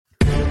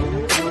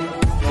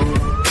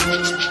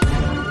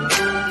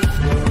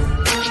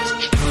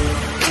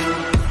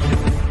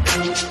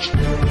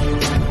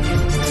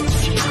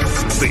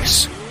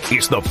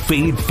the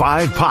Fade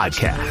 5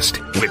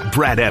 podcast with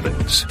Brad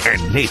Evans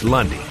and Nate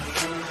Lundy.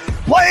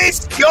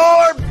 Place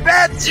your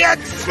bets, you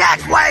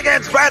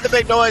jackwagons. Brad the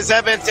Big Noise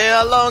Evans here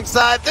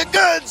alongside the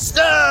good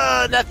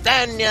sir,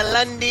 Nathaniel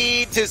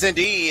Lundy. 'Tis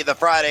indeed the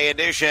Friday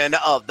edition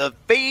of the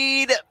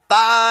Fade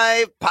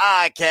 5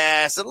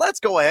 podcast. And let's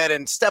go ahead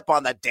and step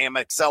on that damn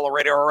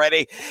accelerator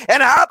already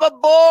and hop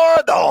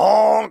aboard the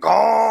Hong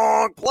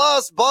Kong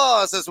Plus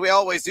bus, as we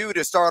always do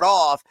to start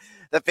off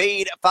the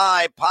Fade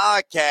 5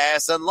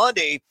 podcast. And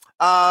Lundy,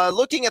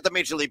 looking at the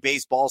Major League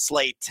Baseball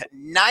slate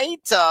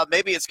tonight,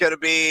 maybe it's going to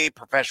be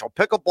professional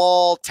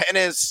pickleball,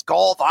 tennis,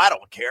 golf, I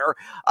don't care.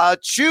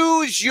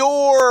 Choose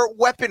your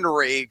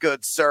weaponry,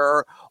 good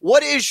sir.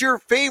 What is your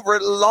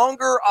favorite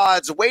longer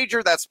odds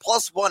wager that's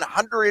plus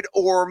 100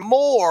 or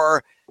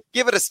more?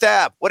 Give it a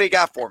stab. What do you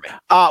got for me?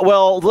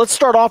 Well, let's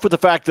start off with the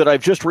fact that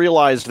I've just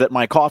realized that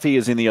my coffee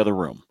is in the other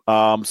room.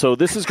 So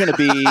this is going to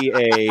be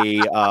a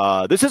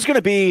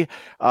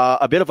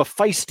bit of a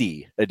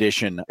feisty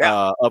edition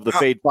of the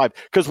Fade 5,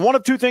 because one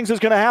of two things is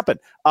going to happen.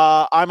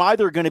 I'm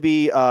either going to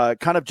be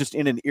kind of just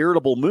in an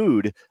irritable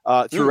mood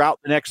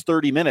throughout the next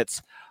 30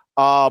 minutes,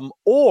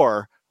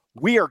 or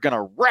we are going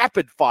to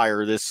rapid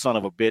fire this son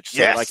of a bitch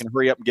so that I can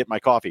hurry up and get my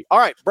coffee. All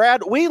right,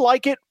 Brad, we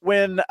like it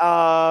when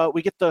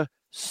we get the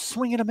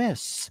swing and a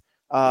miss,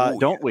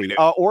 don't we?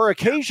 Or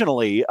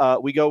occasionally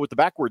we go with the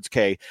backwards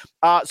K.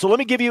 So let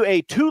me give you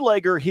a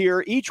two-legger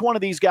here. Each one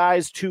of these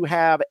guys to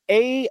have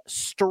a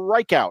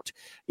strikeout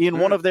in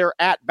one of their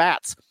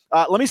at-bats.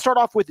 Let me start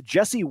off with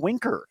Jesse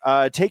Winker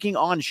taking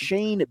on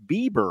Shane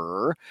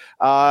Bieber,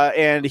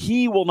 and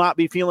he will not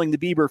be feeling the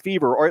Bieber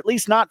fever, or at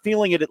least not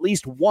feeling it at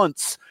least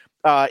once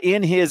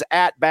in his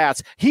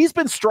at-bats. He's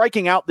been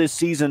striking out this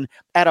season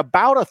at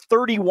about a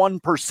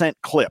 31%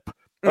 clip.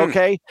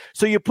 Okay,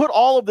 so you put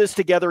all of this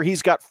together.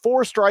 He's got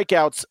 4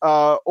 strikeouts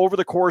over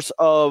the course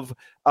of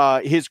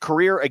his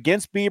career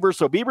against Bieber.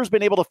 So Bieber's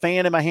been able to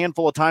fan him a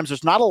handful of times.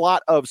 There's not a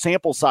lot of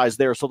sample size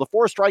there. So the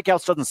 4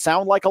 strikeouts doesn't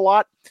sound like a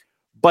lot,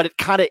 but it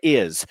kind of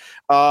is.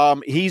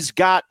 He's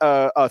got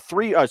a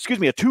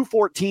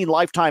 214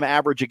 lifetime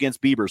average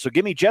against Bieber. So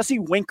give me Jesse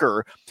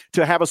Winker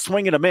to have a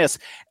swing and a miss.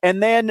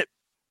 And then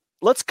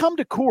let's come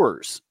to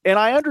Coors. And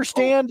I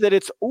understand that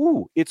it's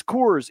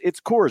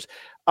Coors.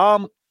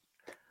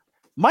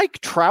 Mike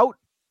Trout,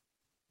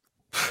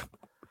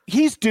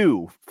 he's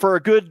due for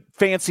a good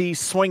fancy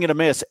swing and a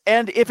miss.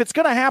 And if it's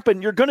going to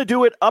happen, you're going to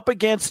do it up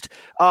against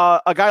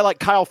a guy like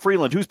Kyle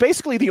Freeland, who's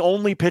basically the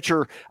only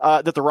pitcher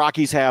that the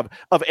Rockies have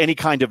of any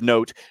kind of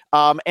note.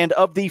 And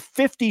of the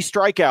 50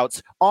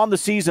 strikeouts on the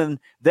season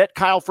that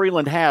Kyle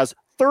Freeland has,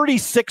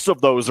 36 of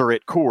those are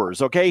at Coors,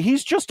 okay?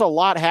 He's just a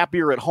lot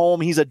happier at home.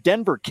 He's a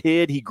Denver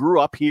kid. He grew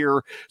up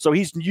here, so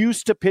he's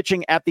used to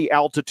pitching at the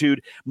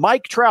altitude.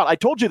 Mike Trout, I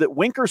told you that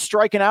Winker's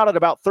striking out at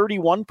about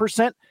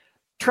 31%.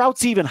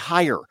 Trout's even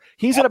higher.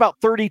 He's at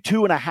about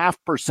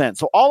 32.5%.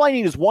 So all I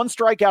need is 1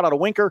 strikeout out of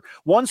Winker,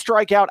 1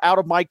 strikeout out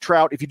of Mike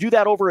Trout. If you do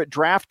that over at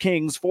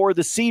DraftKings for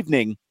this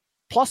evening,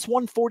 plus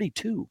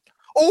 142.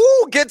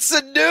 Oh, get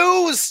some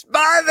news.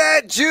 Buy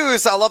that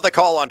juice. I love the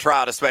call on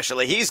Trout,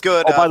 especially. He's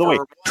good. Oh, by the way,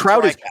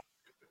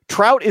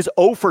 Trout is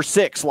 0 for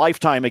 6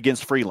 lifetime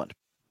against Freeland.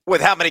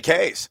 With how many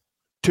Ks?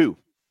 2.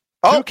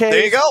 Oh, 2 Ks,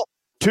 there you go.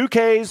 2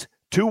 Ks,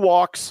 2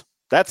 walks.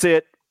 That's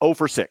it. 0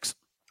 for 6.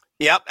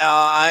 Yep.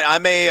 I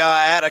may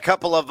add a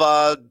couple of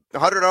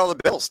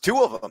 $100 bills,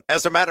 2 of them.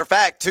 As a matter of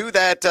fact, to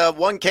that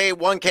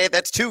 1K,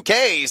 that's 2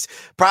 Ks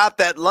prop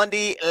that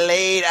Lundy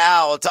laid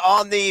out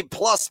on the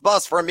plus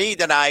bus for me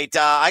tonight.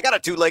 I got a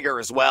 2-legger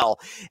as well,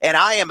 and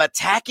I am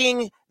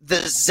attacking the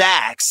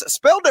Zacks,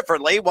 spelled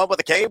differently, one with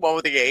a K, one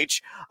with the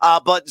H.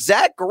 But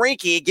Zach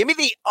Greinke, give me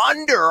the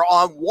under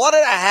on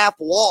 1.5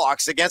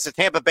 walks against the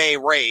Tampa Bay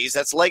Rays.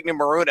 That's leg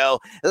numero uno.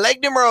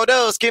 Leg numero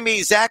dos, give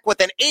me Zach with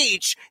an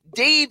H.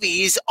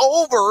 Davies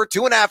over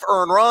 2.5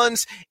 earned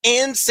runs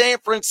in San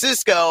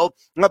Francisco.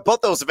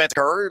 Both those events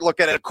occur.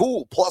 Looking at a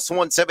cool plus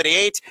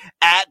 178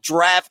 at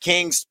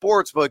DraftKings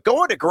Sportsbook.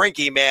 Going to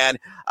Greinke, man.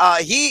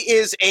 He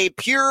is a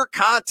pure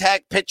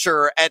contact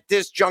pitcher at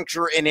this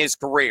juncture in his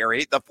career.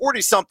 The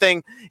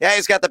 40-something,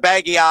 he's got the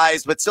baggy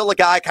eyes, but still a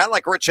guy kind of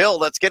like Rich Hill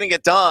that's getting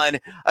it done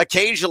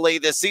occasionally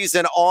this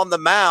season on the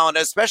mound,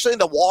 especially in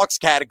the walks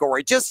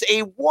category. Just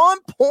a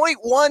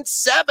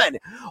 1.17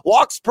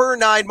 walks per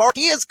 9 mark.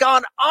 He has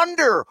gone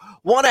under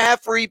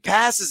 1.5 free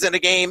passes in a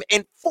game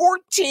in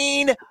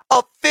 14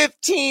 of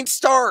 15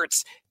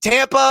 starts.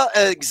 Tampa,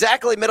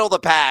 exactly middle of the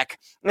pack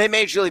in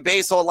Major League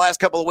Baseball the last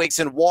couple of weeks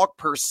in walk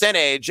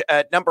percentage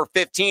at number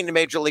 15 in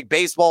Major League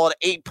Baseball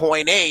at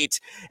 8.8.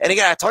 And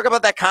again, I talk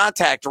about that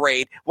contact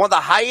rate. One of the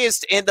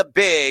highest in the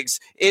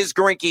bigs is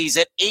Greinke's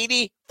at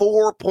 84%.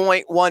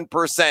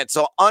 4.1%.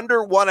 So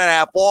under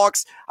 1.5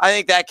 walks, I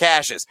think that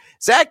cashes.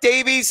 Zach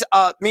Davies,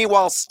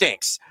 meanwhile,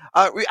 stinks.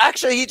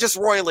 Actually, he just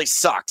royally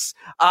sucks.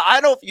 I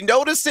don't know if you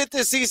noticed it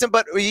this season,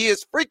 but he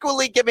is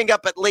frequently giving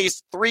up at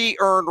least 3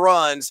 earned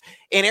runs.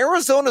 And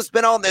Arizona's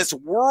been on this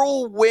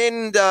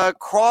whirlwind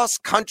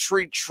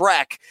cross-country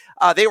trek.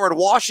 They were in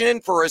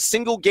Washington for a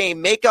single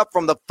game makeup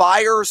from the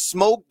fire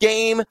smoke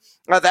game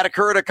that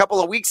occurred a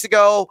couple of weeks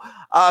ago.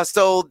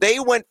 So they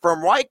went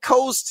from right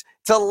coast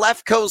to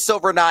left coast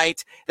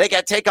overnight. They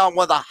got to take on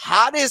one of the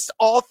hottest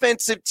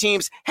offensive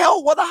teams,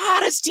 hell, one of the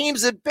hottest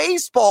teams in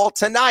baseball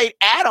tonight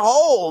at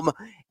home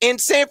in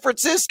San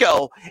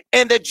Francisco.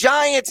 And the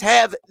Giants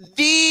have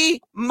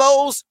the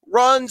most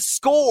runs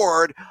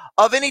scored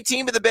of any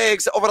team in the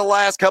bigs over the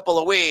last couple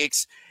of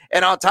weeks.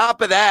 And on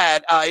top of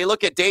that, you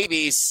look at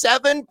Davies,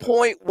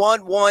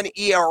 7.11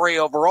 ERA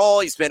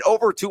overall. He's been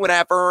over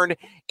 2.5 earned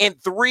in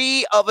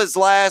 3 of his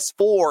last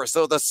 4.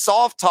 So the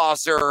soft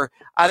tosser,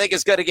 I think,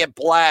 is going to get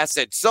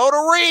blasted. So to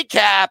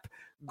recap,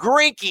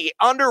 Greinke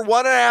under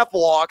 1.5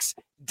 walks,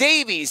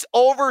 Davies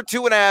over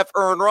 2.5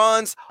 earned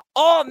runs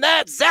on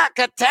that Zach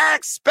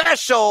Attack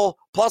special,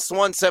 plus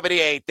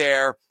 178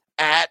 there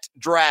at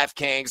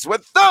DraftKings.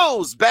 With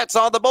those bets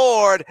on the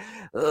board,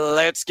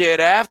 let's get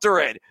after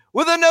it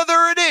with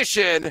another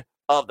edition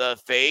of the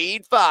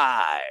Fade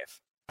 5.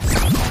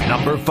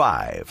 Number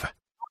 5.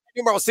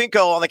 Numero 5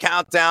 on the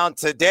countdown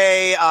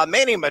today.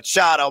 Manny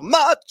Machado,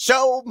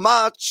 macho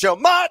man.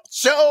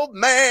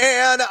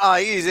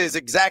 He is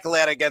exactly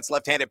that against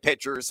left-handed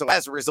pitchers. So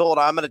as a result,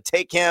 I'm going to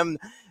take him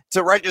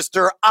to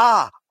register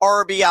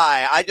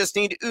RBI. I just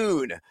need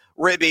un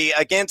ribby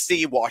against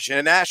the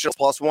Washington Nationals,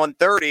 plus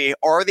 130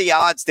 are the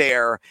odds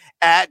there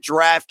at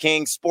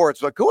DraftKings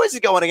Sportsbook. Who is he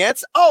going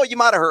against? Oh, you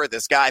might have heard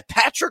this guy,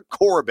 Patrick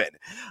Corbin,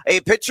 a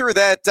pitcher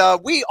that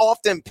we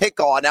often pick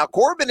on. Now,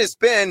 Corbin has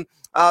been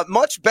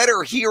much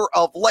better here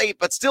of late,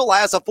 but still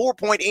has a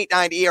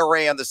 4.89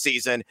 ERA on the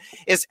season.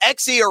 His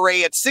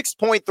xERA at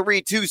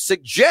 6.32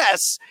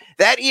 suggests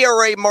that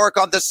ERA mark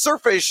on the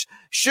surface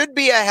should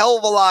be a hell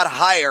of a lot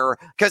higher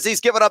because he's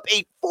given up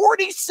a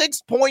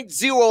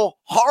 46.0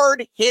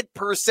 hard hit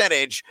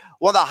percentage,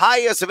 one of the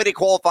highest of any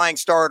qualifying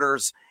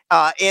starters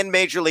in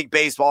Major League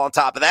Baseball. On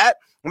top of that,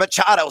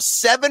 Machado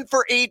 7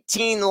 for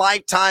 18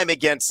 lifetime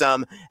against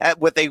them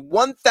with a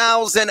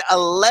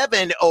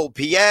 1,011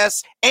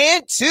 OPS,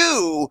 and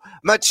 2,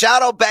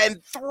 Machado batting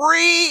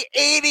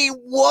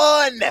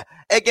 .381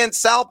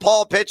 against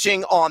southpaw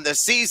pitching on the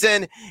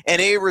season,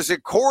 and he was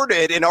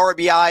recorded in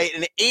RBI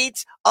in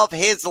 8 of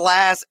his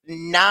last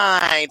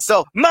 9.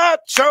 So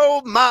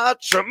macho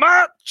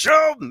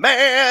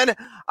man,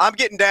 I'm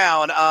getting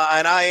down,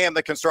 and I am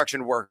the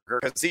construction worker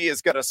because he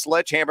is going to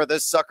sledgehammer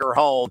this sucker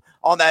home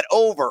on that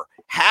over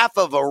half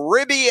of a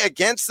ribby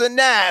against the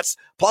Nats,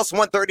 plus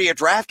 130 at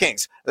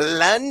DraftKings.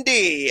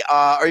 Lundy,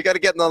 are you going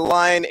to get in the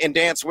line and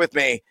dance with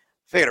me?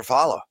 Fade or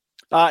follow?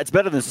 It's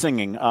better than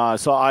singing.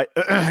 So I,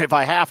 if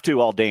I have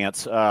to, I'll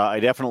dance. I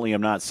definitely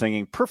am not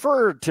singing.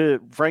 Prefer to,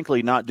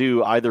 frankly, not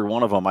do either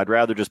one of them. I'd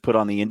rather just put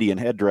on the Indian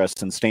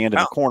headdress and stand in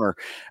a corner.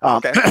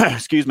 Okay.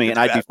 Excuse me, and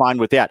I'd be fine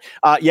with that.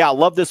 Yeah, I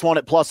love this one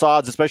at plus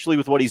odds, especially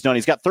with what he's done.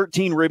 He's got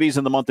 13 ribbies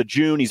in the month of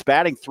June. He's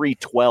batting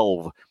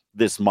 .312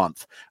 this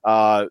month.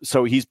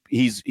 So he's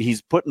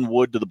putting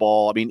wood to the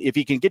ball. I mean, if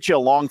he can get you a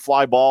long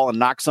fly ball and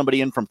knock somebody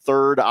in from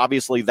third,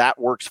 obviously that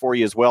works for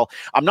you as well.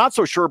 I'm not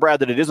so sure, Brad,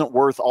 that it isn't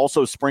worth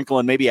also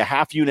sprinkling maybe a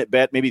half unit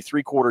bet, maybe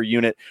 3/4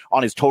 unit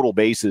on his total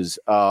bases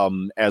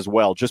as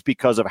well, just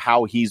because of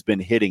how he's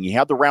been hitting. He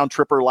had the round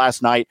tripper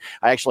last night.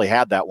 I actually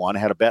had that one. I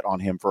had a bet on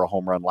him for a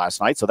home run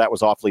last night. So that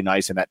was awfully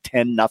nice. And that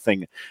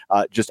 10-0,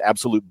 just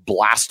absolute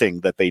blasting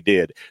that they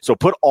did. So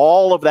put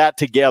all of that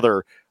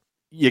together.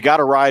 You got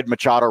to ride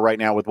Machado right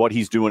now with what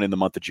he's doing in the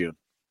month of June.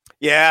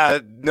 Yeah,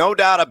 no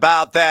doubt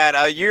about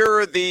that.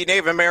 You're the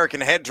Native American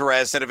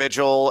headdress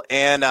individual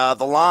in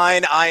the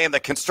line. I am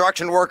the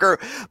construction worker.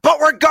 But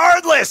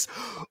regardless,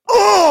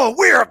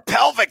 we're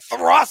pelvic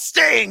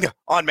thrusting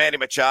on Manny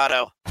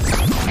Machado.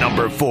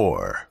 Number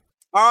 4.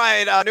 All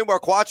right, numero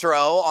 4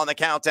 on the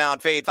countdown,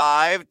 Fade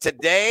 5.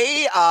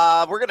 Today,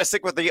 we're going to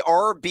stick with the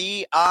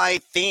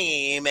RBI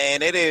theme,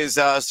 and it is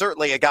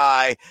certainly a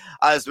guy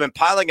has been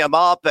piling him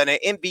up in an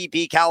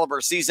MVP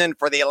caliber season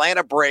for the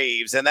Atlanta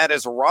Braves, and that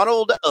is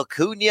Ronald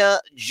Acuna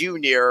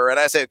Jr. And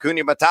I say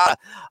Acuna Matata.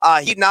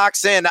 He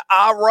knocks in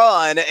a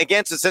run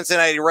against the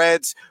Cincinnati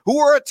Reds, who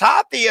are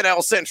atop the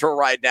NL Central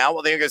right now,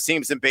 one of the youngest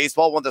teams in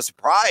baseball, one of the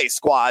surprise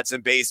squads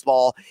in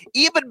baseball.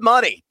 Even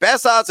money,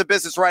 best odds of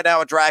business right now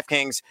at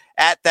DraftKings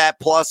at that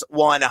plus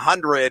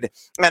 100.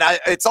 And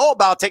it's all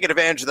about taking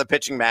advantage of the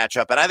pitching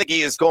matchup. And I think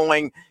he is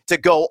going to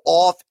go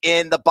off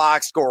in the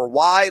box score.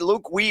 Why?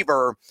 Luke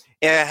Weaver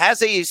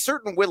has a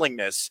certain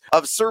willingness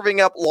of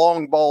serving up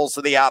long balls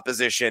to the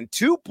opposition.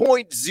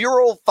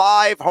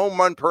 2.05 home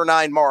run per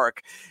 9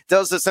 mark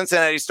does the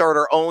Cincinnati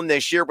starter own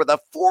this year with a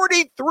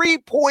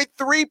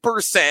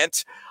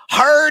 43.3%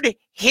 hard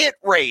hit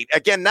rate.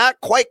 Again, not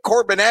quite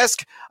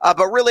Corbin-esque,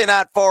 but really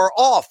not far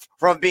off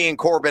from being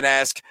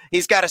Corbin-esque.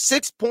 He's got a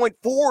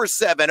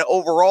 6.47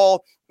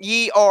 overall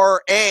ERA.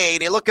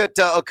 And you look at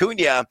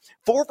Acuna,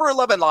 4 for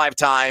 11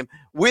 lifetime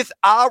with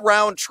a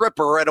round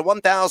tripper at a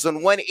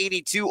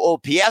 1,182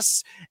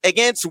 OPS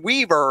against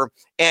Weaver.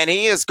 And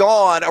he has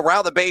gone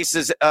around the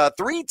bases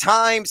 3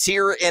 times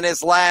here in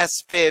his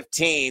last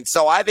 15.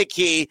 So I think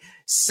he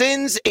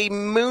sends a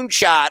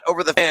moonshot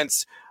over the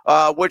fence,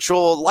 which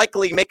will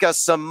likely make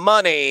us some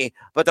money.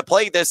 But to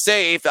play this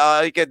safe,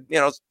 you could,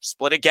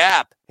 split a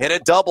gap, hit a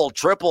double,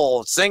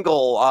 triple,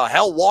 single,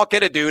 hell, walk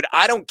in a dude.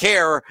 I don't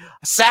care.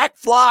 Sack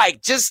fly.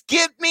 Just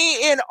get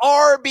me an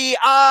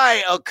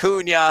RBI,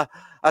 Acuna,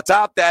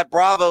 atop that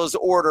Bravos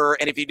order.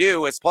 And if you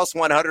do, it's plus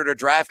 100 at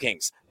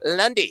DraftKings.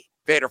 Lundy,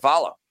 fade or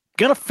follow?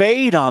 Gonna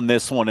fade on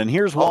this one, and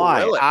here's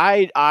why.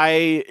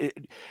 Really?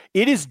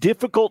 It is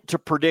difficult to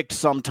predict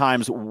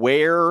sometimes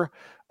where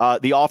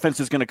the offense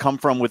is going to come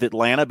from with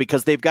Atlanta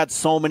because they've got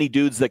so many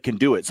dudes that can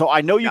do it. So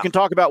I know you can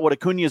talk about what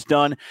Acuna's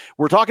done.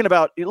 We're talking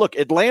about, look,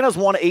 Atlanta's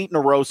won 8 in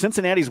a row.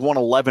 Cincinnati's won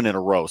 11 in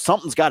a row.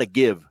 Something's got to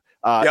give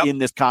in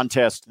this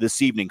contest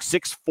this evening.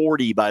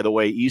 6:40, by the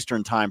way,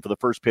 Eastern time for the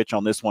first pitch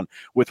on this one,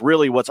 with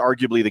really what's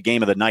arguably the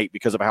game of the night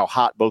because of how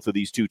hot both of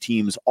these two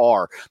teams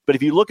are. But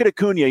if you look at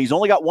Acuna, he's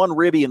only got 1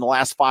 ribby in the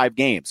last 5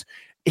 games.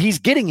 He's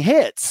getting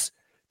hits.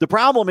 The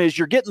problem is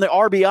you're getting the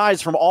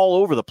RBIs from all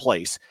over the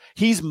place.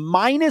 He's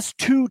minus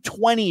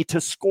 220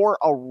 to score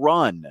a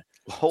run.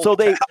 So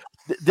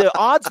the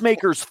odds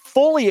makers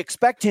fully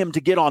expect him to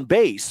get on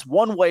base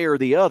one way or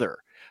the other.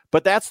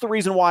 But that's the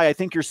reason why I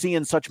think you're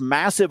seeing such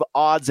massive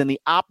odds in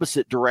the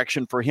opposite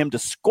direction for him to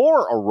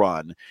score a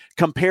run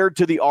compared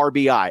to the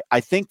RBI. I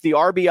think the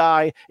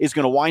RBI is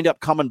going to wind up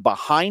coming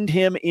behind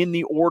him in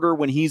the order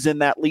when he's in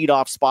that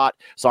leadoff spot.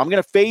 So I'm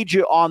going to fade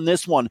you on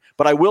this one,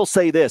 but I will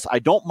say this. I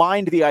don't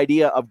mind the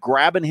idea of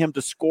grabbing him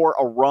to score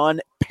a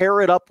run,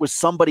 pair it up with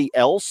somebody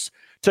else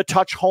to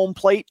touch home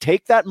plate,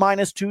 take that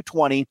minus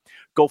 220,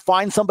 go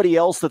find somebody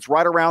else that's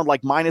right around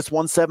like minus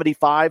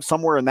 175,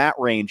 somewhere in that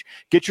range.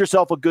 Get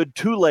yourself a good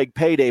 2-leg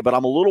payday, but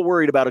I'm a little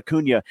worried about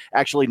Acuna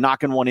actually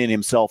knocking one in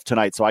himself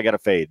tonight, so I got to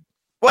fade.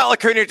 Well,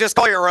 Acuna, just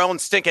call your own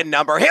stinking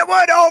number. Hit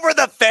one over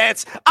the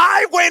fence.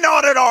 I win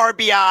on an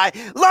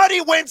RBI. Luddy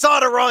wins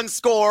on a run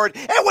scored,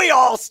 and we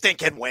all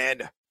stinking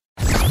win.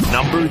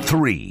 Number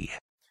 3.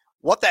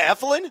 What the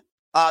Eflin?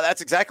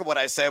 That's exactly what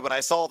I said when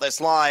I saw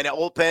this line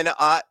open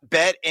at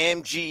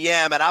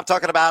BetMGM, and I'm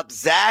talking about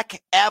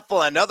Zach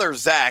Eflin, another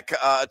Zach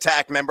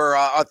attack member,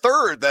 a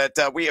third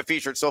that we have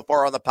featured so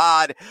far on the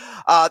pod.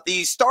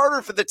 The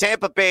starter for the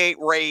Tampa Bay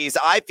Rays,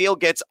 I feel,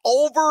 gets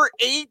over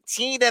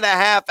 18 and a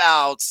half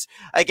outs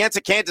against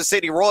the Kansas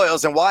City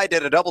Royals, and why I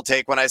did a double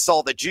take when I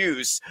saw the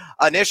juice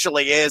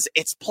initially is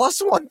it's plus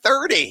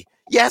 130.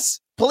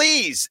 Yes,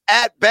 please,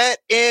 at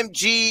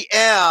BetMGM.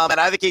 And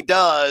I think he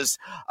does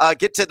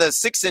get to the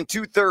 6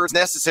 2/3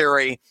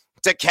 necessary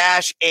to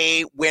cash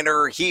a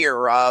winner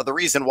here. The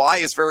reason why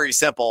is very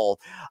simple.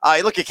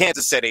 You look at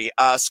Kansas City.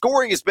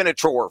 Scoring has been a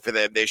chore for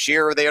them this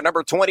year. They are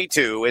number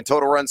 22 in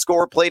total run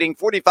score, plating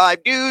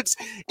 45 dudes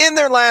in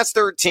their last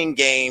 13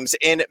 games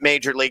in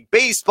Major League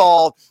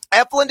Baseball.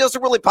 Eflin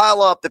doesn't really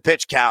pile up the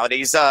pitch count.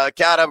 He's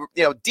got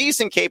a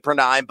decent K per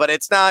 9, but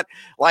it's not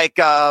like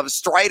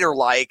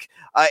Strider-like.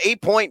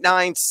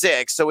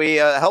 8.96, so he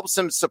helps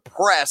him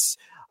suppress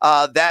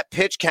that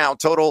pitch count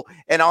total.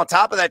 And on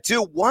top of that,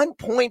 too,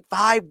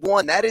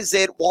 1.51. That is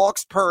it.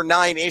 Walks per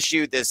 9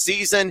 issued this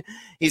season.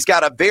 He's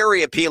got a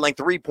very appealing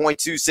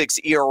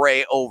 3.26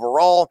 ERA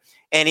overall,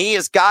 and he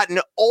has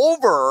gotten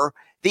over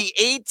the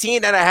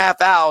 18 and a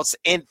half outs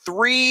in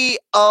 3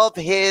 of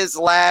his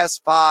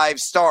last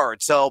 5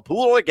 starts. So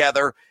pool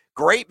together,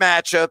 great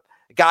matchup.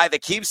 A guy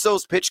that keeps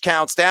those pitch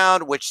counts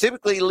down, which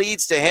typically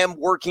leads to him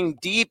working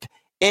deep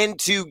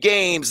into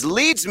games,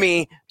 leads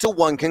me to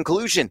one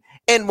conclusion,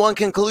 and one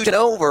conclusion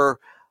over,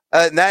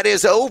 and that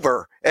is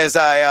over, as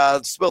I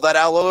spilled that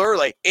out a little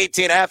early.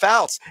 18 and a half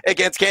outs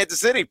against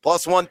Kansas City,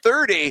 plus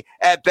 130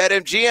 at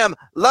BetMGM.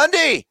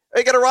 Lundy, are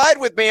you going to ride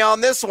with me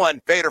on this one?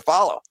 Fade or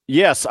follow?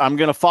 Yes, I'm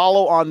going to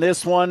follow on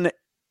this one,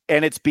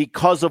 and it's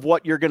because of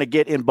what you're going to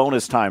get in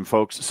bonus time,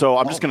 folks. So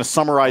I'm just going to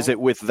summarize it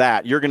with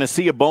that. You're going to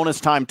see a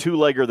bonus time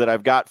 2-legger that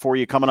I've got for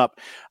you coming up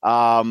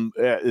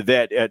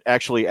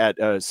actually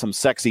at some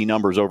sexy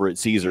numbers over at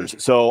Caesars.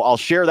 So I'll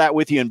share that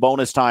with you in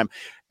bonus time.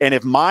 And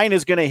if mine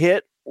is going to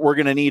hit, we're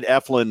going to need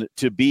Eflin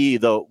to be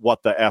the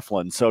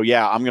Eflin. So,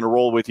 yeah, I'm going to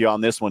roll with you on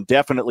this one.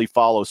 Definitely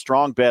follow.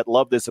 Strong bet.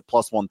 Love this at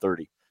plus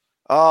 130.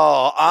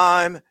 Oh,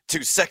 I'm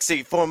too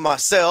sexy for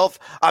myself.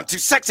 I'm too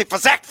sexy for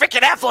Zach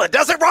freaking Eflin.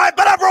 Doesn't rhyme,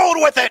 but I'm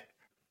rolling with it.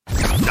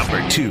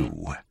 Number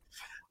 2.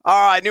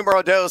 All right,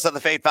 numero dos of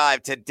the Fade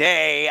 5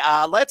 today.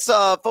 Let's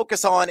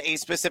focus on a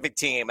specific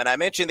team. And I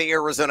mentioned the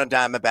Arizona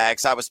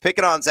Diamondbacks. I was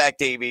picking on Zach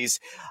Davies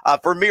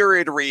for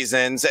myriad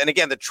reasons. And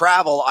again, the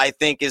travel, I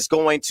think, is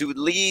going to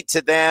lead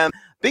to them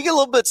being a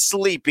little bit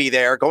sleepy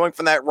there, going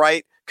from that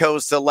right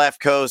coast to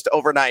left coast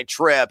overnight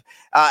trip.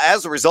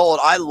 As a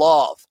result, I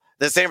love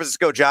the San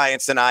Francisco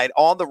Giants tonight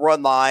on the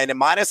run line and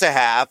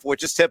 -0.5,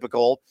 which is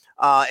typical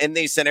in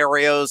these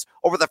scenarios.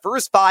 Over the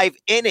first 5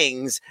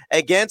 innings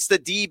against the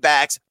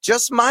D-backs,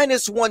 just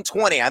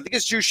 -120. I think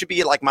this juice should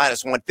be like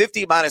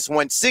 -150,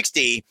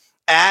 -160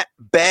 at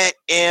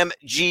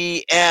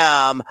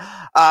BetMGM.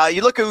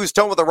 You look at who's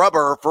towing with the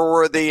rubber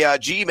for the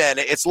G-men.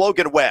 It's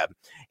Logan Webb.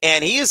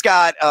 And he's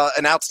got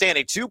an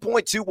outstanding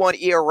 2.21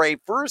 ERA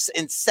first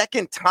and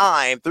second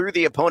time through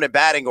the opponent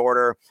batting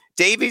order.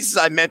 Davies,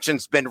 as I mentioned,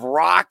 has been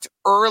rocked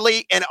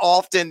early and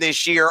often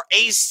this year.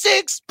 A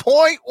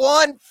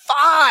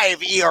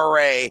 6.15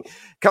 ERA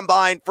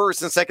combined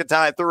first and second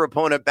time through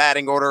opponent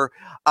batting order.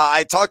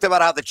 I talked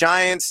about how the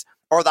Giants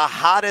are the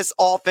hottest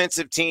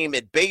offensive team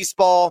in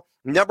baseball.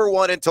 Number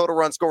 1 in total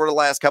runs scored the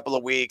last couple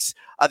of weeks.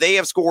 They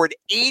have scored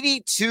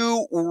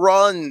 82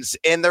 runs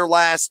in their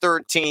last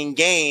 13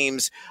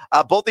 games.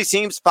 Both these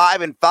teams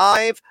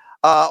 5-5.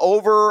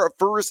 Over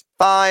first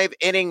 5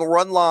 inning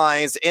run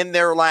lines in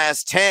their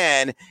last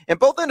 10, and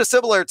both in a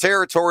similar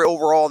territory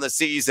overall in the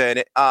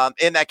season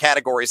in that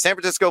category. San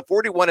Francisco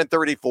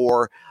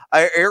 41-34,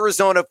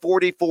 Arizona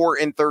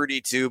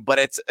 44-32, but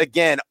it's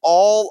again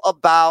all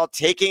about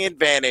taking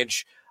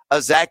advantage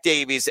of Zach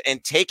Davies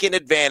and taking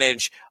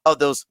advantage of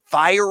those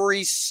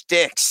fiery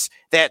sticks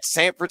that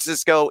San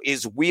Francisco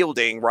is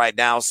wielding right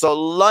now. So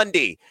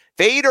Lundy,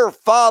 fade or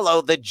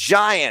follow the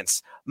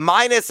Giants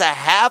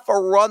 -0.5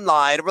 run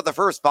line over the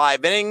first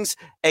 5 innings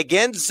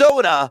against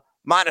Zona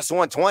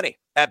 -120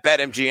 at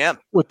BetMGM.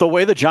 With the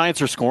way the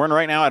Giants are scoring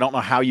right now, I don't know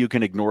how you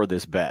can ignore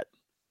this bet.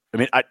 I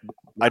mean,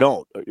 I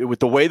don't. With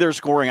the way they're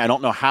scoring, I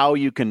don't know how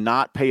you can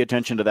not pay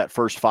attention to that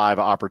first 5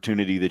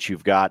 opportunity that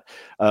you've got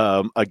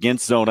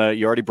against Zona.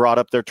 You already brought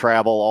up their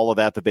travel, all of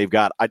that they've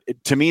got.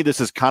 To me,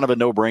 this is kind of a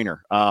no-brainer.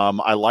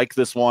 I like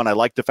this one. I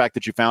like the fact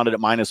that you found it at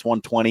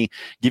 -120.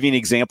 Give you an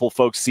example,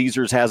 folks.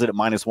 Caesars has it at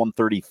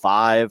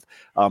 -135.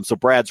 So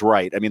Brad's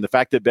right. I mean, the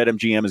fact that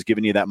BetMGM is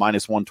giving you that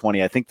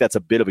 -120, I think that's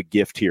a bit of a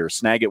gift here.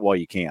 Snag it while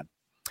you can.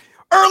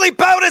 Early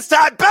bonus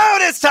time,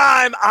 bonus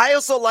time. I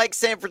also like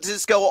San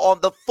Francisco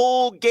on the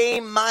full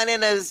game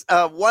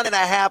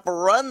 -1.5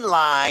 run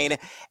line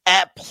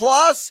at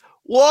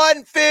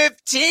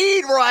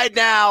 +115 right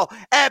now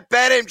at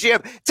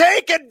BetMGM.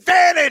 Take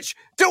advantage.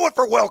 Do it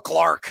for Will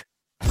Clark.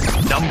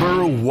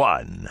 Number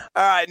 1.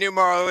 All right,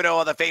 numero uno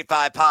on the Fate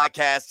 5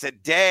 podcast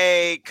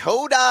today,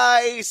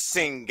 Kodai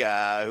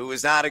Senga, who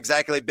has not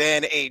exactly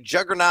been a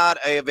juggernaut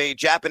of a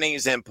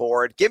Japanese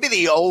import. Give me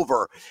the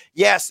over.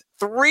 Yes,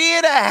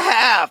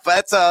 3.5.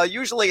 That's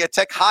usually a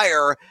tick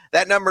higher.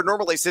 That number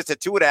normally sits at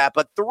 2.5,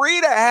 but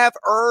 3.5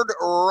 earned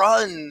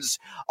runs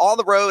on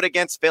the road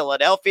against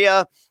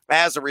Philadelphia.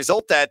 As a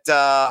result, that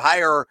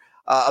higher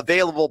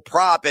available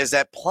prop is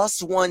at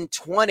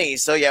 +120.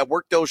 So, yeah,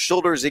 work those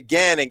shoulders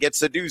again and get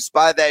seduced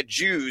by that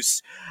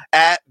juice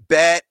at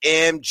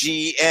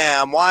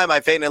BetMGM. Why am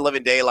I fading in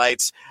living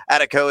daylights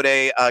at a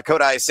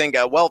Kodai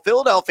Senga? Well,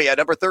 Philadelphia,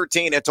 number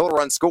 13 in total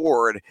runs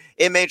scored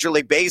in Major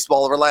League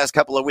Baseball over the last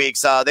couple of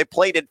weeks. They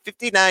plated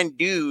 59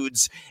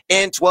 dudes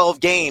in 12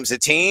 games. A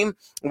team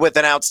with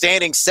an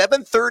outstanding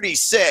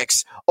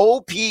 736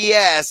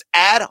 OPS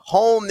at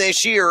home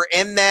this year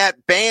in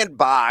that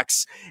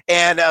bandbox.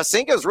 And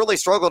Senga's really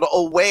struggled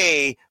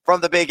away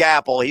from the Big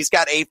Apple. He's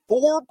got a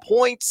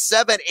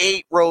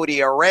 4.78 road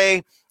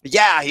ERA.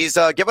 Yeah, he's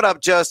given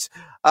up just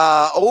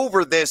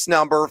over this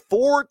number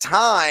 4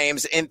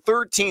 times in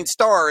 13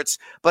 starts,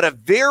 but a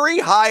very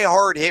high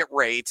hard hit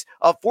rate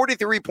of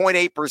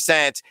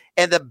 43.8%.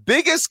 And the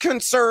biggest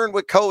concern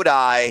with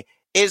Kodai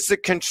is the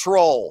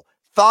control.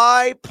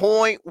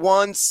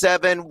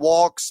 5.17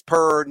 walks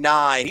per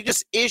 9. He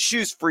just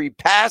issues free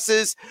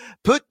passes,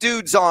 put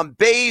dudes on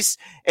base,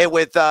 and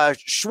with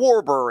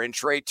Schwarber and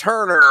Trey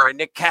Turner and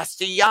Nick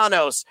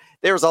Castellanos,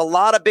 there's a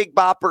lot of big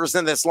boppers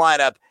in this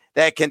lineup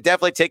that can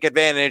definitely take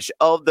advantage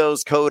of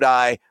those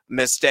Kodai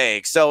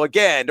mistakes. So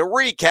again, to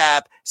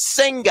recap,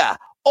 Senga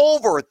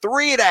over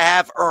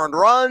 3.5 earned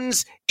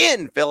runs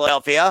in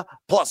Philadelphia,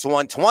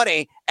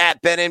 +120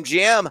 at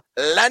BetMGM.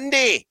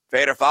 Lundy,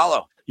 fade or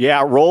follow.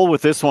 Yeah, roll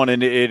with this one.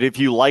 And if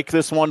you like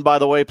this one, by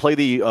the way, play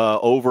the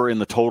over in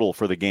the total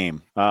for the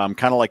game.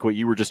 Kind of like what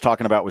you were just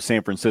talking about with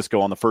San Francisco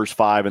on the first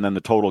 5 and then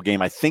the total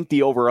game. I think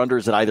the over-under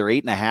is at either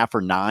 8.5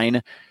 or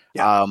 9.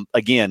 Yeah.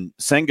 Again,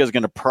 Senga's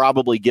going to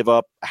probably give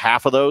up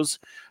half of those.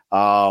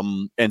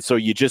 And so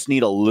you just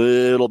need a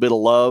little bit of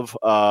love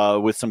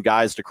with some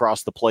guys to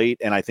cross the plate.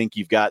 And I think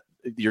you're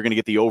going to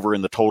get the over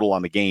in the total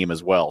on the game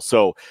as well.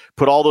 So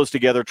put all those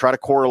together, try to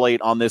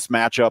correlate on this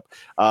matchup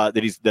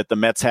that the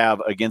Mets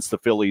have against the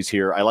Phillies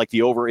here. I like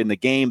the over in the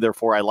game.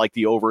 Therefore, I like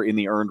the over in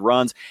the earned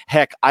runs.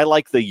 Heck, I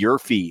like the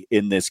Yerfie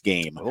in this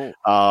game.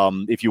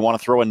 If you want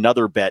to throw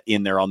another bet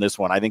in there on this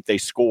one, I think they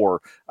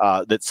score,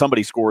 that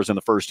somebody scores in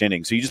the first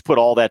inning. So you just put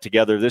all that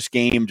together. This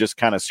game just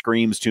kind of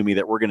screams to me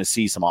that we're going to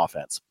see some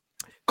offense.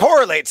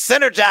 Correlate,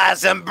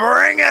 synergize, and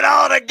bring it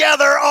all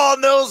together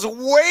on those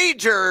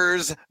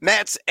wagers.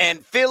 Mets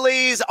and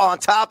Phillies. On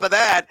top of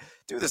that,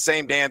 do the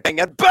same damn thing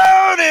at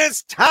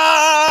bonus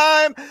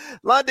time.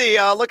 Lundy,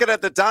 looking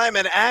at the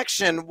diamond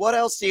action, what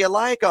else do you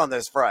like on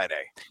this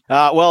Friday?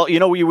 Well,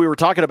 we were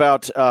talking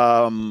about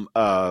Eflin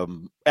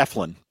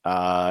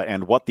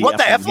and what the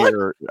Eflin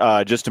here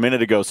just a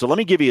minute ago. So let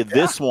me give you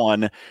this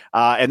one,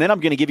 and then I'm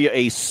going to give you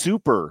a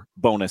super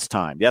bonus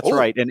time. That's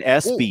right, an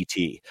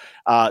SBT.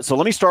 So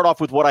let me start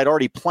off with what I'd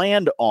already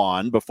planned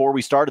on before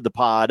we started the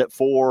pod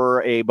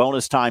for a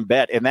bonus time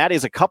bet, and that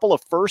is a couple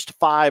of first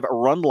 5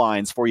 run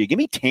lines for you. Give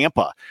me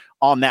Tampa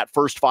on that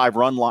first 5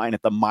 run line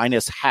at the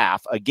 -0.5.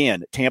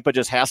 Again, Tampa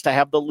just has to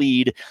have the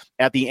lead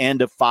at the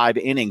end of 5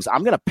 innings.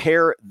 I'm going to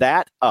pair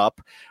that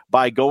up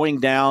by going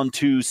down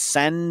to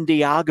San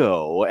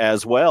Diego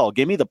as well.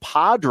 Give me the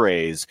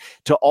Padres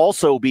to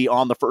also be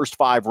on the first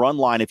 5 run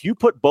line. If you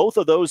put both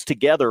of those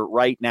together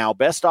right now,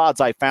 best odds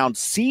I found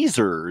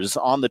Caesars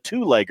on the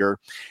 2-legger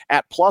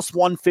at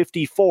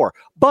 +154.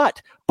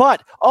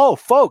 But, oh,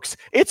 folks,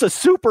 it's a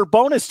super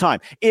bonus time.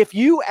 If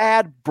you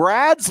add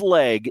Brad's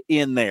leg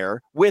in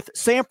there with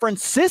San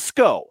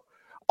Francisco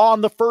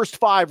on the first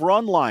 5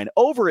 run line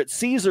over at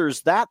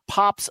Caesars, that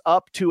pops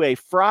up to a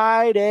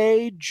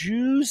Friday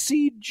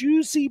juicy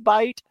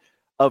bite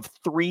of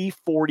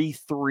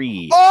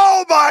 343.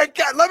 Oh my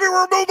God. Let me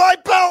remove my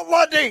belt,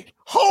 Lundy.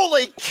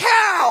 Holy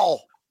cow.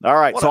 All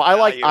right, so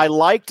I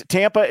liked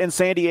Tampa and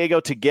San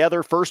Diego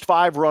together, first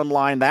 5 run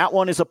line. That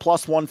one is a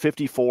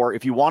 +154.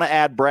 If you want to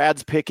add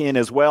Brad's pick in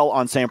as well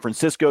on San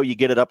Francisco, you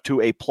get it up to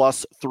a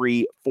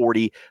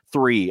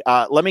 +343.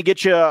 Let me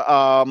get you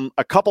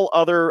a couple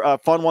other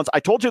fun ones. I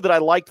told you that I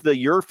liked the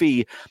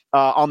Yurfie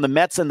on the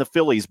Mets and the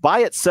Phillies. By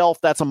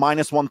itself, that's a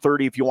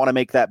 -130 if you want to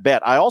make that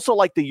bet. I also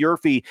like the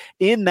Yurfie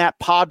in that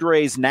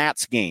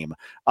Padres-Nats game.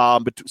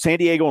 But San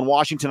Diego and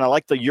Washington, I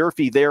like the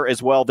Yurfie there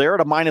as well. They're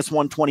at a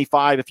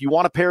 -125. If you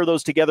want to pair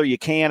those together, you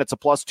can. It's a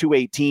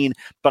 +218,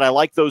 but I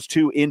like those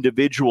two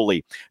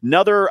individually.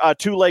 Another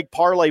 2-leg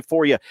parlay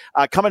for you.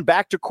 Coming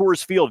back to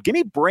Coors Field, give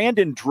me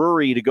Brandon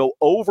Drury to go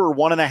over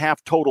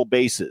 1.5 total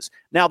bases.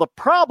 Now, the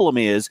problem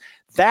is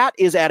that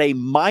is at a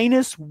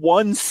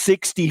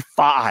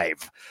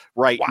 -165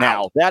 right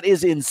now. That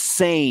is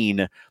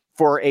insane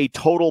for a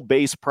total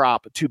base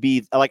prop to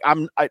be like,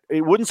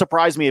 it wouldn't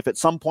surprise me if at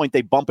some point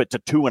they bump it to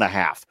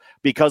 2.5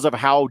 because of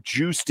how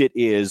juiced it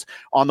is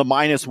on the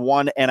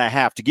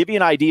 -1.5. To give you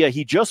an idea,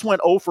 he just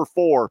went 0 for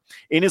 4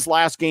 in his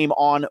last game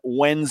on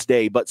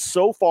Wednesday, but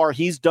so far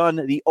he's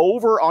done the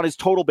over on his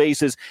total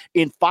bases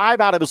in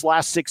 5 out of his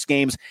last 6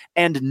 games,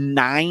 and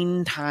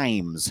 9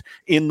 times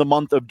in the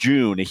month of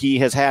June he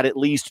has had at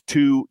least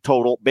 2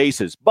 total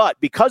bases. But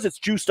because it's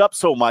juiced up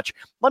so much,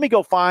 let me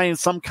go find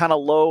some kind of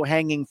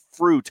low-hanging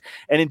fruit.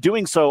 And in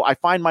doing so, I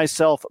find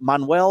myself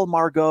Manuel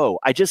Margot.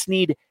 I just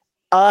need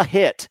a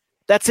hit.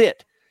 That's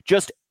it.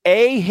 Just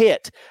a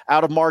hit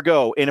out of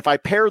Margot. And if I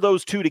pair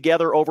those two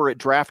together over at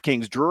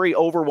DraftKings, Drury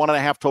over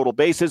 1.5 total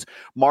bases,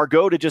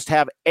 Margot to just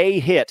have a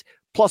hit,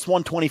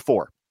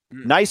 +124.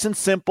 Nice and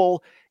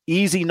simple,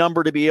 easy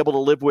number to be able to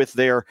live with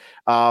there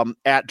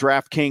at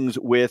DraftKings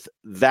with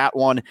that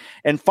one.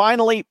 And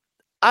finally,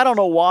 I don't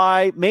know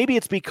why. Maybe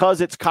it's because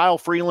it's Kyle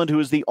Freeland, who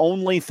is the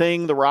only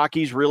thing the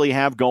Rockies really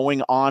have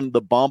going on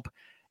the bump.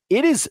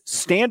 It is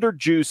standard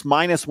juice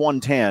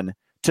 -110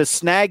 to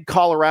snag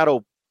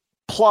Colorado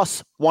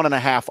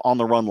 +1.5 on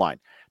the run line.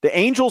 The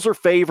Angels are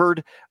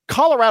favored.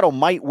 Colorado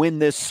might win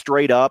this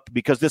straight up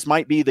because this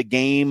might be the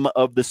game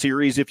of the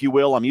series, if you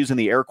will. I'm using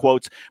the air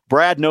quotes.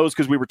 Brad knows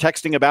because we were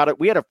texting about it.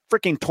 We had a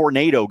freaking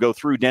tornado go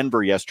through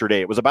Denver yesterday.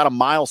 It was about a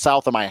mile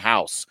south of my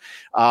house.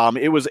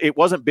 It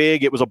wasn't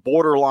big. It was a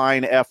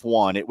borderline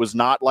F1. It was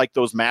not like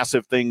those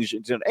massive things.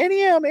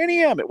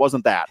 NEM. It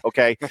wasn't that,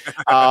 okay?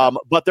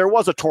 But there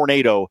was a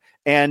tornado,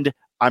 and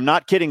I'm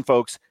not kidding,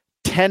 folks.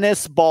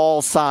 Tennis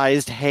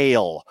ball-sized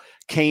hail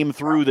came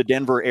through the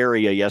Denver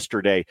area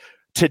yesterday.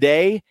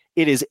 Today,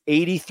 it is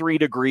 83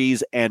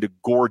 degrees and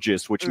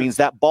gorgeous, which means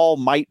that ball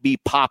might be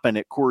popping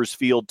at Coors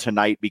Field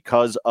tonight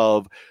because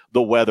of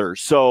the weather.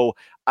 So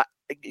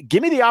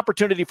give me the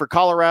opportunity for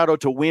Colorado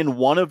to win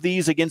one of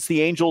these against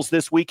the Angels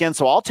this weekend.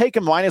 So I'll take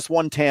him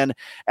 -110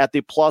 at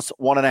the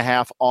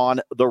 +1.5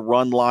 on the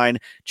run line.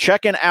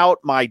 Checking out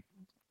my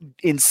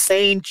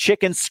insane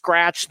chicken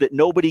scratch that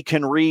nobody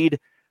can read.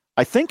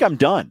 I think I'm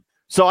done.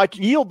 So I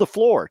yield the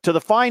floor to the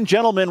fine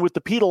gentleman with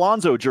the Pete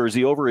Alonso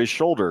jersey over his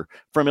shoulder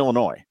from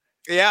Illinois.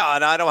 Yeah,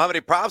 and I don't have any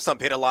props on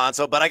Pete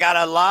Alonso, but I got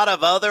a lot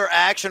of other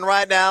action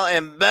right now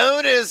in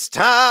bonus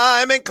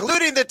time,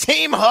 including the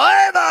Team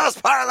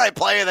Huevos parlay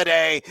play of the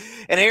day.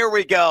 And here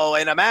we go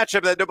in a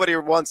matchup that nobody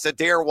wants to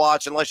dare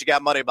watch unless you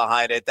got money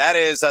behind it. That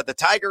is the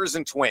Tigers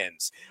and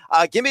Twins.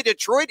 Give me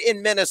Detroit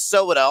and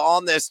Minnesota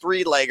on this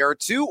 3-legger,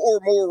 2 or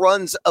more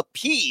runs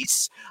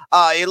apiece.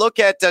 You look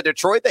at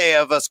Detroit, they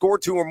have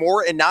scored 2 or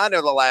more in 9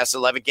 of the last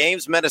 11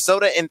 games.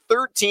 Minnesota in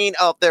 13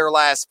 of their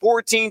last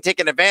 14,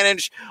 taking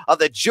advantage of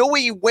the Joey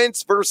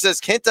Wentz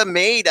versus Kenta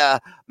Maeda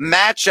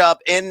matchup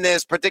in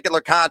this particular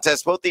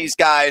contest. Both these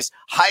guys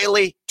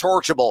highly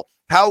torchable.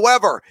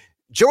 However,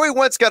 Joey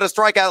Wentz got to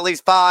strike out at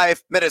least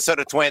 5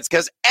 Minnesota Twins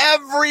because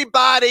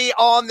everybody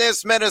on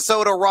this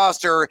Minnesota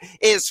roster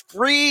is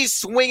free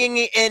swinging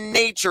in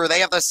nature. They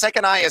have the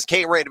second highest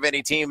K rate of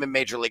any team in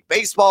Major League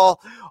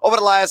Baseball over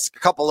the last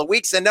couple of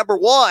weeks, and number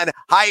one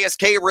highest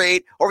K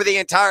rate over the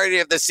entirety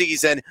of the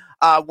season.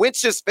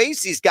 Wentz just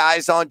faced these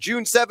guys on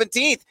June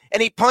 17th,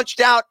 and he punched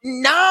out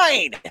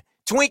 9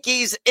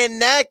 Twinkies in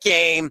that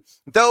game,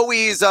 though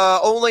he's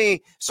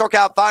only struck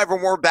out 5 or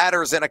more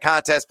batters in a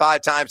contest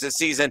 5 times this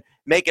season.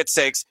 Make it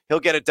 6. He'll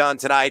get it done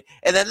tonight.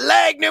 And then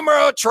leg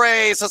numero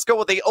 3. Let's go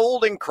with the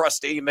old and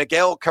crusty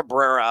Miguel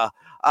Cabrera.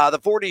 The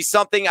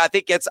 40-something, I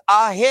think, gets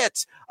a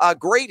hit. A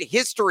great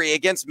history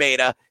against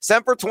Maeda.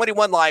 7 for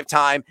 21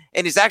 lifetime.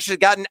 And he's actually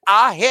gotten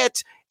a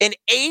hit in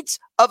 8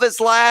 of his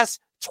last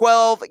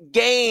 12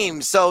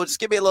 games. So just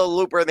give me a little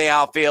looper in the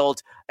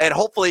outfield, and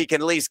hopefully he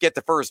can at least get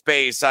to first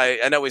base. I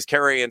know he's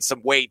carrying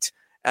some weight,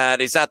 and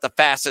he's not the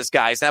fastest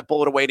guy. He's not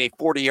blowing away any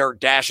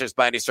 40-yard dashes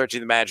by any stretch of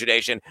the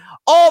imagination.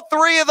 All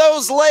 3 of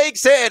those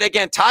legs hit.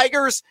 Again,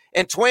 Tigers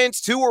and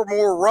Twins, 2 or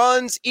more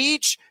runs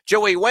each.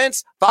 Joey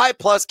Wentz,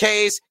 5+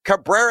 Ks.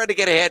 Cabrera to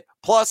get a hit,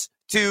 plus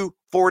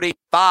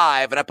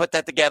 245. And I put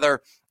that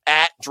together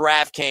at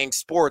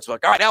DraftKings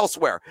Sportsbook. All right,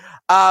 elsewhere.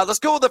 Let's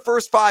go with the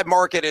first 5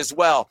 market as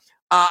well.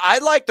 I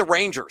like the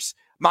Rangers.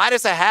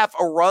 -0.5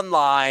 a run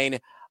line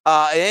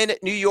in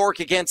New York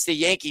against the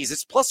Yankees.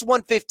 It's plus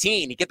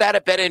 115. You get that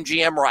at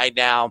BetMGM right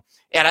now,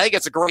 and I think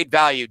it's a great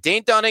value.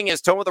 Dane Dunning is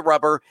toe of the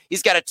rubber.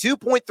 He's got a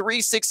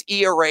 2.36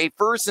 ERA,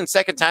 first and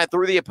second time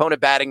through the opponent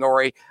batting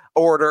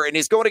order, and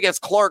he's going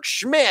against Clark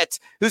Schmidt,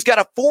 who's got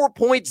a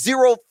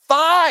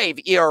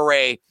 4.05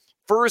 ERA,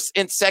 first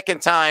and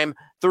second time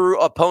through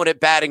opponent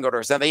batting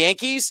orders. Now, the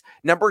Yankees,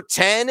 number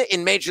 10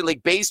 in Major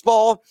League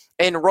Baseball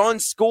in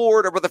runs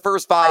scored over the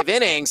first 5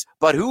 innings.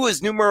 But who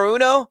is numero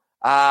uno?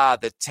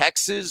 The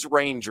Texas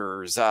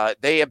Rangers.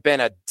 They have been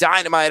a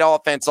dynamite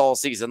offense all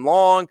season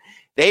long.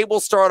 They will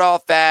start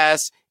off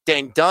fast.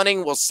 Dane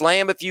Dunning will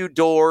slam a few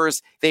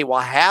doors. They will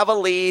have a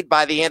lead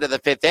by the end of the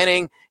 5th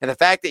inning. And the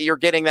fact that you're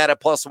getting that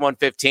at plus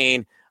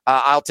 115,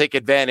 I'll take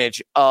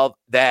advantage of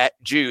that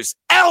juice.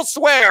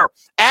 Elsewhere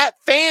at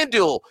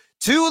FanDuel,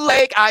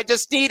 2-leg, I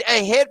just need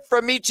a hit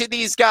from each of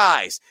these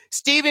guys.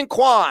 Steven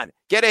Kwan,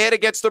 get a hit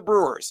against the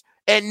Brewers.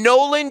 And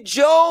Nolan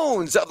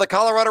Jones of the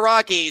Colorado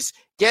Rockies,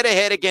 get a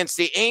hit against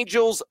the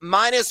Angels,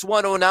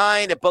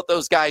 -109. And both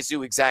those guys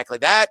do exactly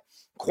that.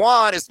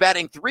 Kwan is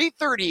batting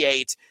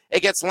 .338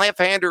 against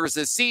left-handers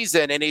this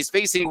season, and he's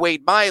facing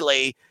Wade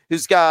Miley,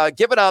 who's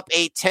given up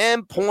a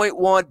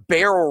 10.1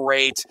 barrel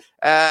rate.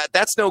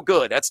 That's no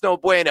good. That's no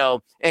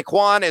bueno. And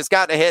Kwan has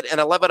gotten a hit in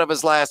 11 of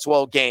his last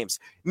 12 games.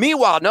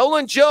 Meanwhile,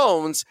 Nolan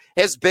Jones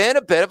has been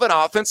a bit of an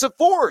offensive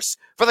force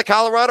for the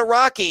Colorado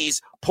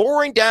Rockies,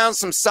 pouring down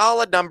some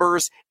solid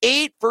numbers,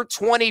 8 for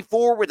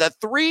 24 with a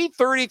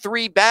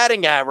 .333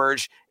 batting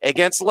average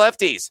against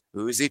lefties.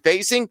 Who is he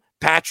facing?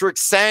 Patrick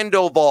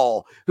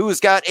Sandoval, who's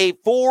got a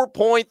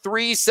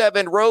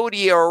 4.37 road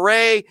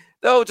ERA,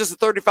 though just a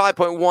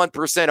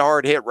 35.1%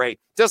 hard hit rate.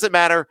 Doesn't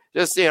matter.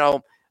 Just,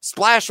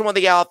 splash one of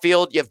the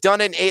outfield. You've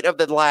done it in 8 of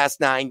the last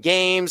 9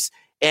 games,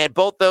 and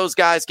both those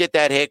guys get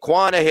that hit.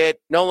 Kwan a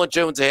hit, Nolan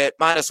Jones a hit,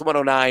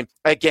 -109,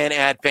 again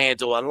at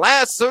FanDuel. And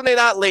last, certainly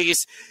not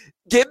least,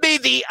 give me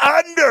the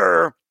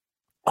under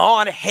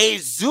on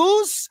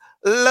Jesus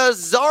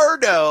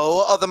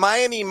Luzardo of the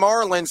Miami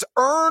Marlins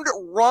earned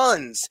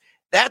runs.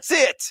 That's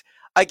it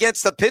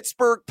against the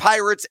Pittsburgh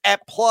Pirates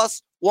at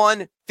plus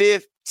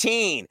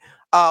 115.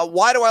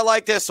 Why do I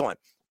like this one?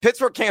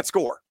 Pittsburgh can't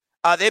score.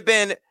 They've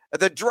been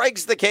the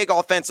dregs of the cake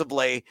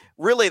offensively,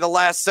 really the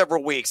last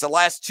several weeks. The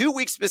last 2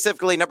 weeks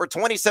specifically, number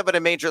 27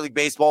 in Major League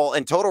Baseball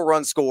in total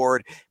runs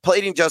scored,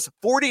 played in just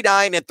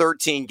 49 and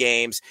 13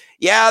 games.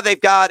 Yeah, they've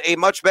got a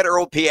much better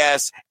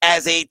OPS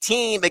as a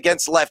team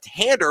against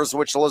left-handers,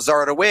 which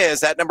Luzardo is,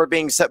 that number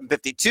being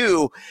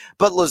 752.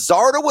 But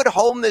Luzardo at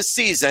home this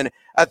season,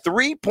 a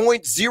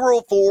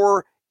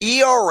 3.04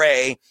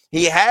 ERA.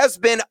 He has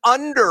been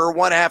under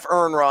 1/2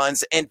 earned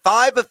runs in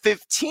 5 of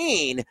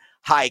 15.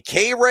 High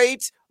K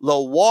rate,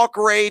 low walk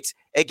rate.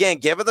 Again,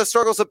 given the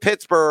struggles of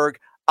Pittsburgh,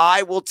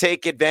 I will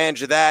take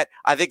advantage of that.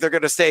 I think they're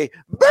going to stay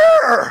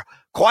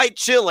quite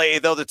chilly,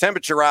 though the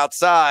temperature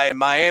outside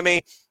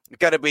Miami is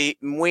going to be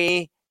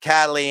muy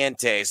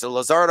caliente. So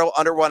Luzardo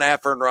under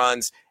 1/2 earned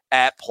runs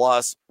at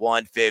plus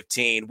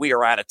 115. We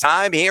are out of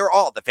time here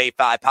on the Fave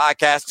 5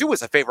 podcast. Do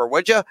us a favor,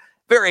 would you?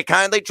 Very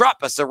kindly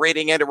drop us a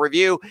rating and a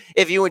review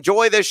if you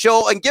enjoy this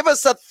show, and give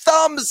us a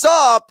thumbs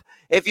up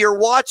if you're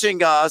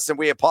watching us, and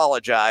we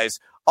apologize,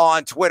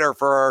 on Twitter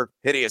for our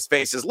hideous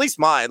faces. At least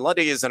mine.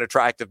 Lundy is an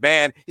attractive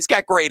man. He's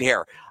got great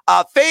hair.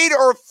 Fade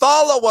or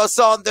follow us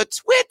on the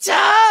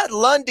Twitter.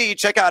 Lundy,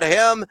 check out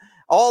him,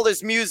 all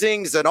his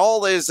musings and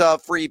all his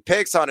free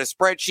picks on his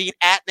spreadsheet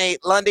at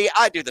Nate Lundy.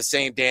 I do the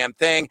same damn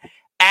thing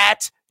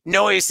at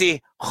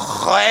Noisy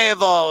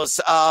Huevos.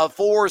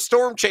 For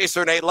Storm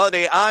Chaser Nate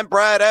Lundy, I'm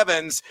Brad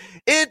Evans.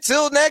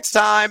 Until next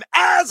time,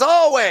 as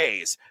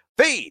always,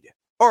 feed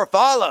or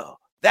follow.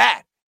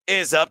 That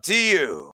is up to you.